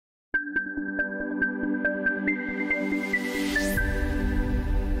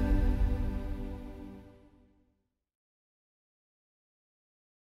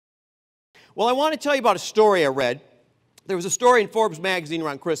Well, I want to tell you about a story I read. There was a story in Forbes magazine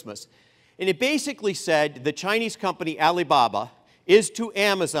around Christmas, and it basically said the Chinese company Alibaba is to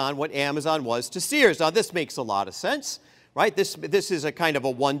Amazon what Amazon was to Sears. Now, this makes a lot of sense, right? This is a kind of a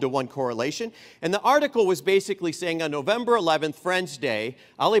one-to-one correlation. And the article was basically saying on November 11th, Friends Day,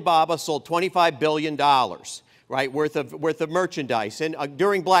 Alibaba sold $25 billion, right, worth of merchandise. And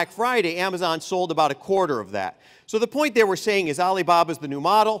during Black Friday, Amazon sold about a quarter of that. So the point they were saying is Alibaba is the new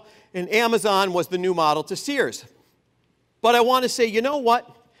model, and Amazon was the new model to Sears. But I want to say, you know what?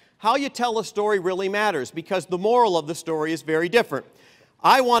 How you tell a story really matters, because the moral of the story is very different.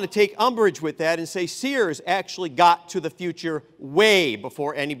 I want to take umbrage with that and say Sears actually got to the future way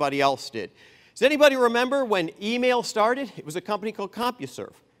before anybody else did. Does anybody remember when email started? It was a company called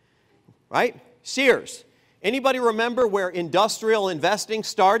CompuServe, right? Sears. Anybody remember where industrial investing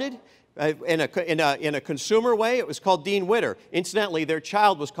started? In a consumer way, it was called Dean Witter. Incidentally, their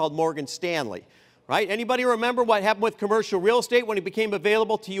child was called Morgan Stanley. Right? Anybody remember what happened with commercial real estate when it became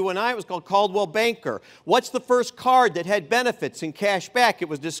available to you and I? It was called Caldwell Banker. What's the first card that had benefits and cash back? It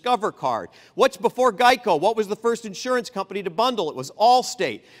was Discover Card. What's before Geico? What was the first insurance company to bundle? It was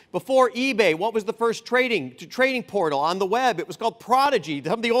Allstate. Before eBay, what was the first trading portal on the web? It was called Prodigy.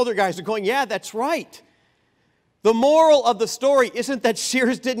 Some of the older guys are going, yeah, that's right. The moral of the story isn't that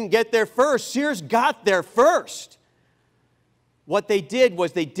Sears didn't get there first. Sears got there first. What they did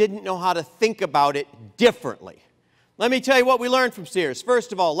was they didn't know how to think about it differently. Let me tell you what we learned from Sears.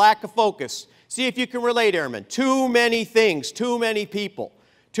 First of all, lack of focus. See if you can relate, Airmen. Too many things, too many people,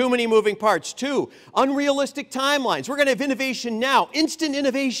 too many moving parts. Two, unrealistic timelines. We're going to have innovation now, instant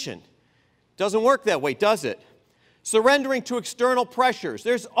innovation. Doesn't work that way, does it? Surrendering to external pressures.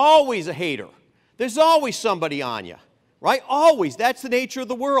 There's always a hater. There's always somebody on you, right? Always. That's the nature of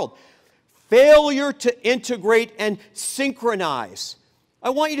the world. Failure to integrate and synchronize.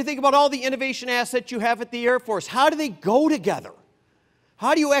 I want you to think about all the innovation assets you have at the Air Force. How do they go together?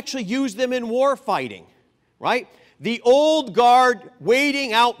 How do you actually use them in war fighting, right? The old guard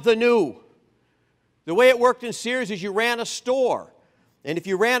waiting out the new. The way it worked in Sears is you ran a store. And if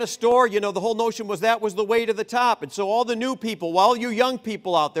you ran a store, you know, the whole notion was that was the way to the top. And so all the new people, all you young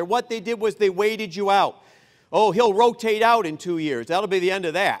people out there, what they did was they waited you out. Oh, he'll rotate out in 2 years. That'll be the end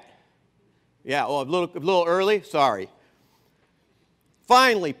of that. Yeah, oh, a little early? Sorry.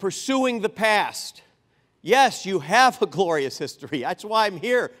 Finally, pursuing the past. Yes, you have a glorious history. That's why I'm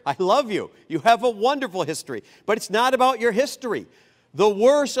here. I love you. You have a wonderful history. But it's not about your history. The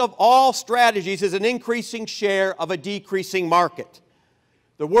worst of all strategies is an increasing share of a decreasing market.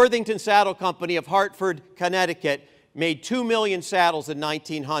 The Worthington Saddle Company of Hartford, Connecticut, made 2 million saddles in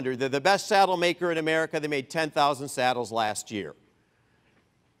 1900. They're the best saddle maker in America. They made 10,000 saddles last year.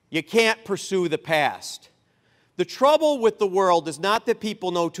 You can't pursue the past. The trouble with the world is not that people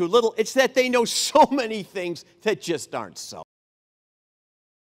know too little, it's that they know so many things that just aren't so.